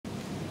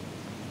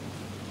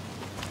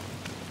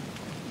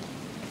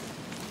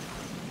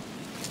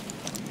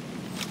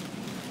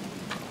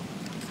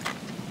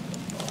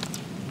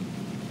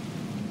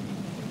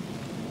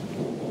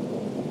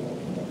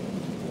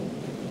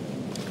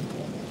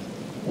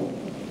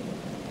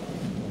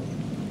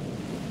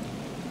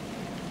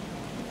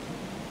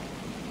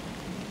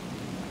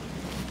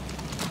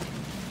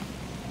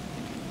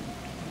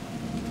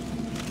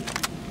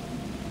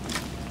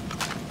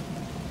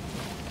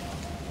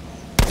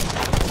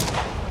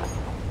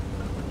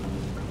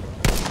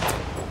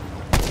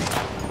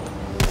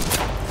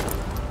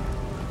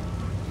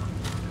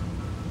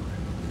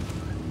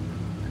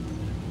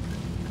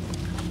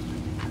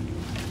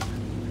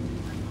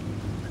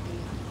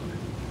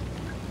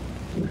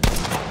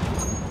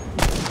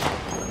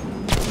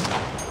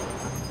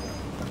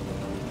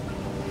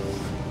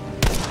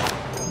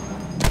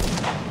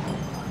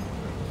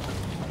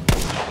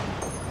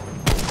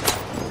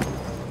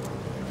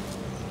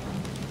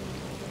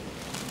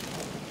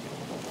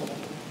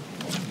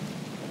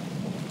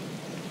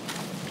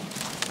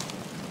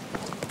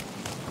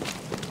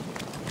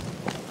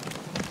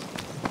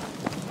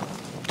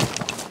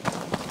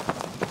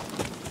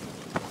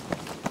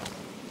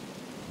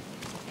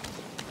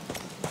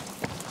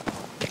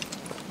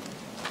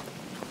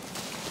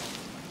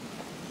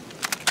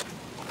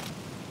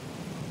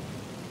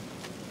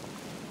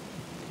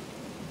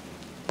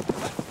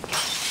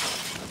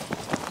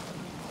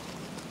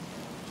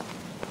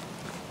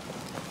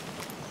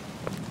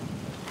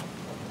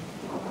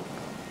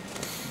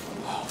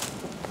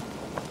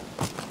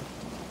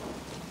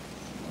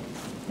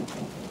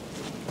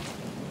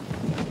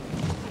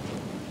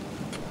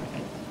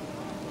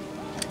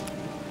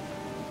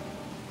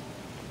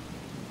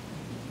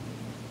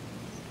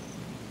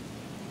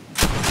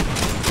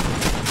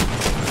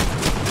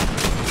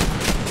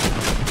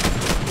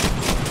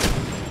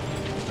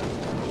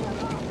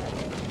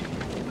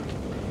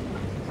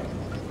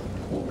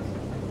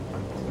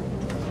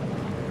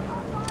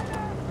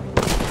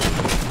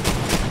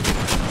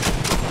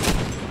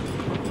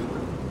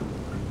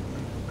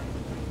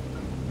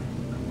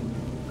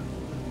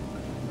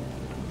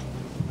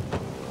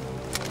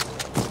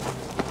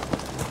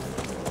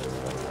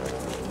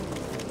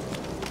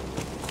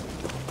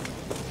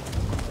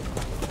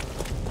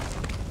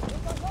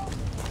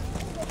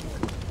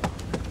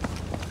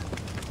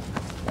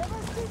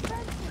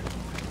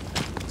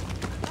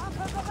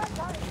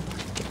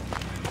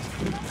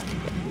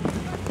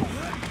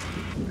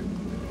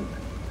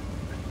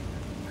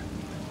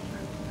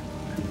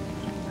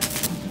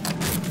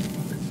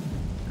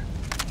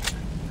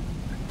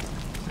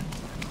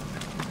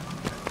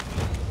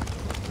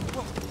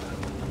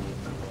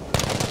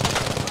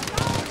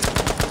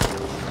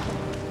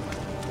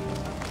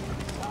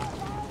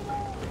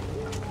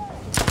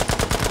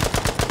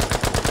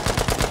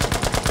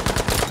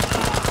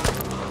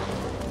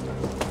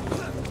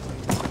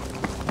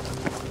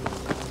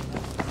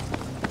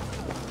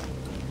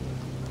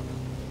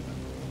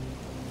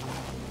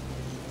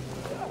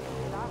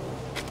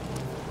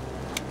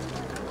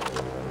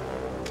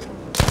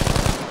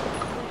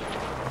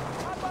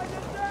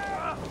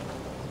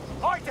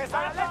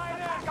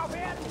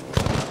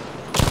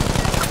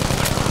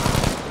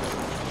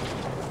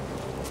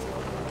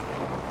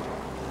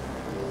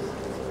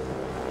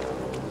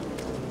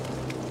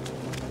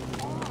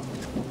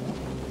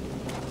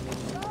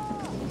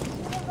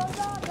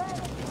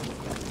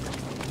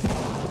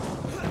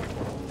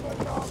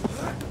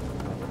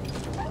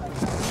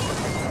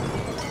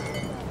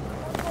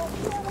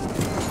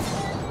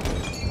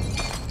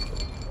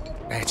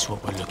That's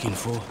what we're looking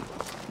for.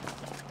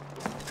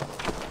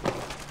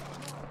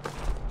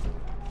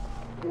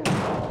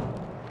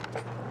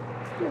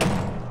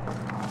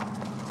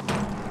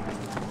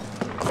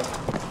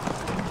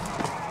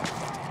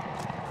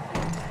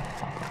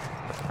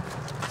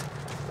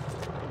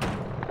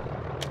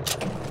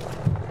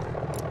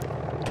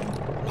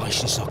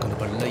 Nation's not going to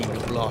believe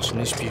the blast from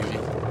this beauty.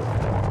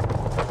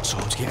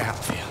 Time to get out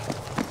of here.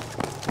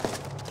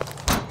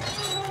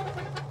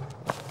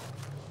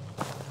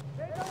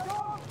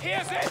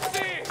 Here's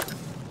Etsy!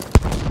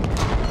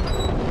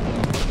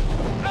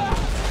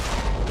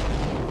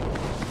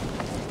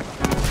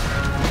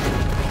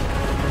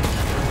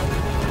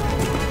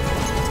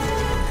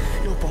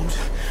 Your bombs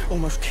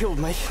almost killed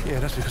me. Yeah,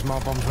 that's because my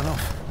bombs went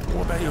off.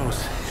 What about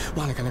yours?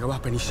 Mine are going to go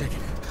up any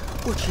second.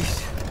 Watch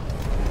this.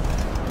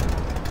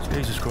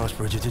 Jesus Christ,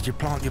 Bridget, did you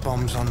plant your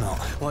bombs or not?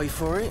 Wait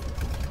for it.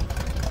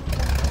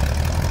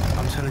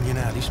 I'm telling you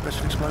now, these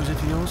special explosives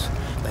of yours,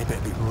 they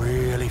better be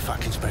really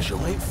fucking special.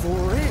 Wait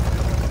for it.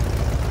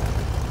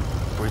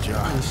 Bridget.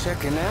 Any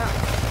second now.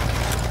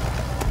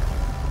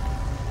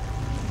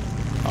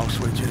 Oh,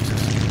 sweet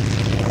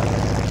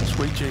Jesus.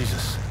 Sweet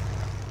Jesus.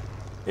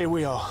 Here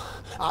we are,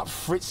 up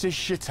Fritz's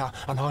shitter,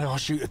 and I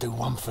ask you to do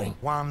one thing.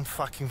 One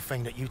fucking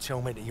thing that you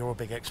tell me that you're a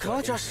big expert Can I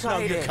in. just say No,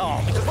 you it?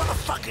 can't, because what the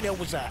fucking hell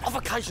was that? I've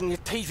occasionally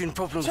had teething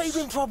problems.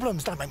 Teething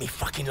problems? Don't make me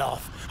fucking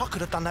laugh. I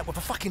could have done that with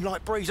a fucking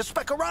light breeze, a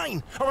speck of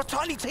rain, or a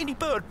tiny teeny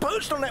bird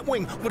perched on that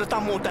wing would have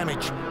done more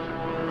damage.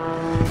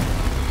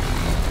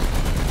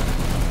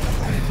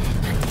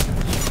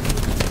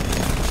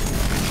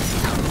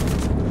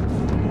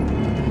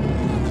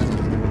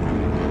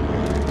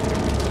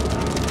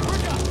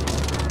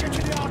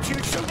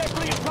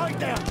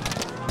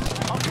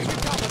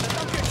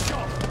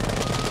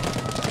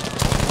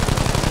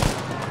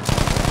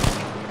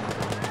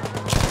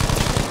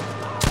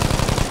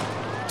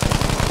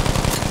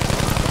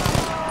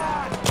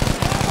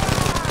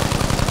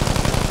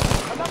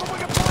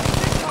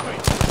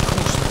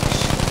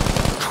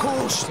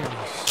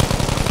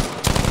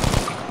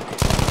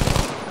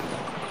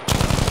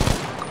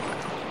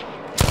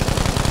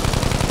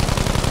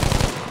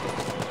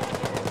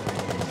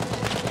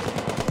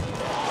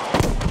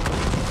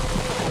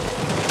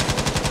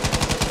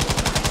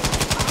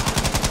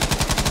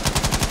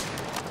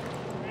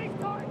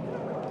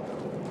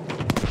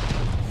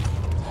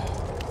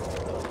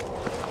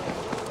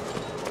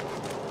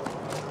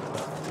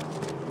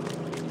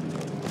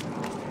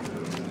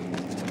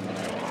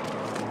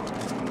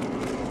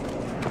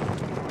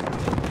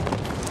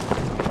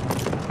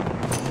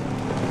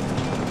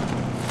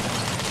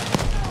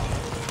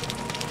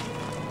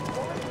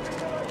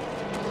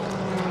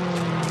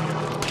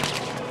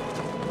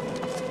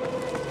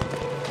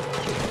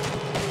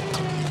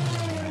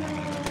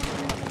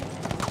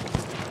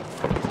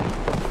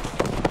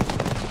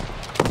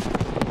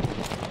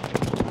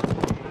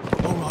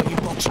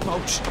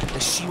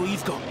 Let's see what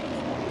you've got.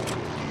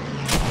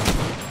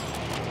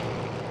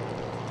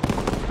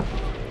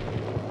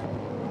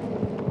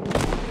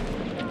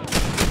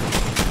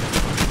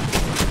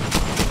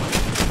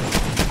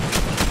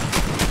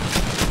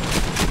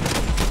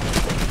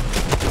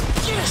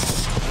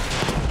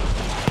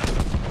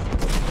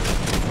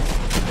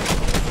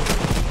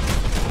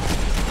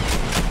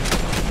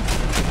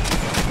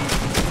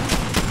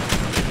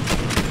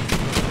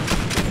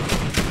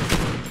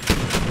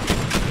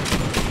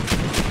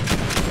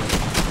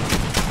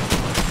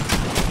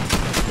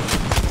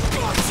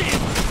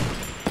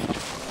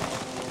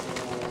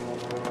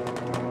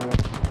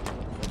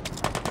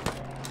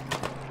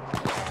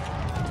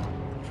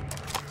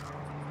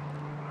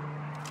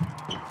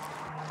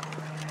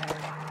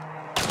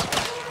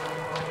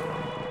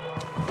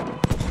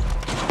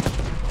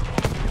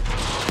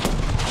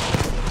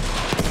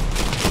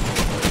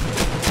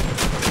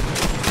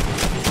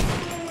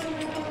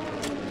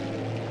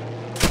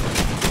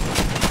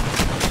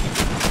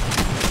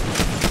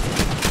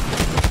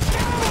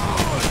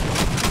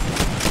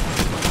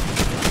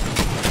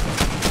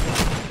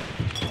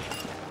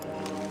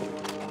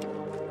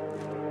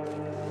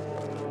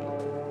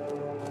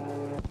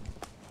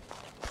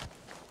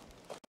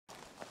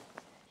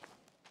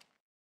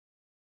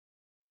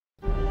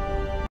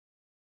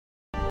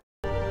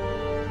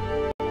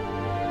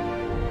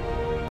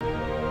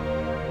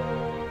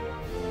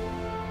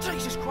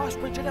 Jesus Christ,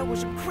 Bridget, that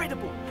was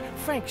incredible.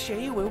 Thanks, yeah,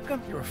 you're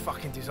welcome. You're a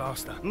fucking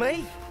disaster.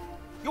 Me?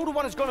 You're the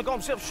one who's gonna got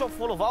himself shot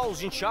full of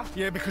holes, ain't ya?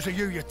 Yeah, because of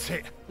you, you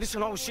tit.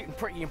 Listen, I was sitting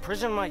pretty in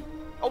prison, mate.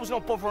 I was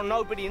not bothering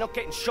nobody, not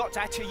getting shot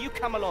at till you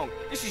come along.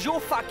 This is your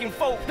fucking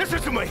fault.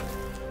 Listen to me.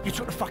 You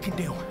took the fucking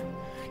deal.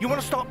 You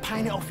want to start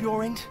paying it off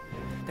your end?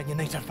 then you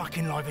need to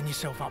fucking liven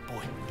yourself up,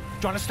 boy.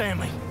 Do you understand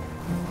me?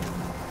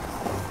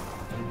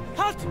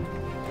 Halt!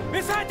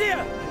 Wir seid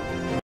ihr?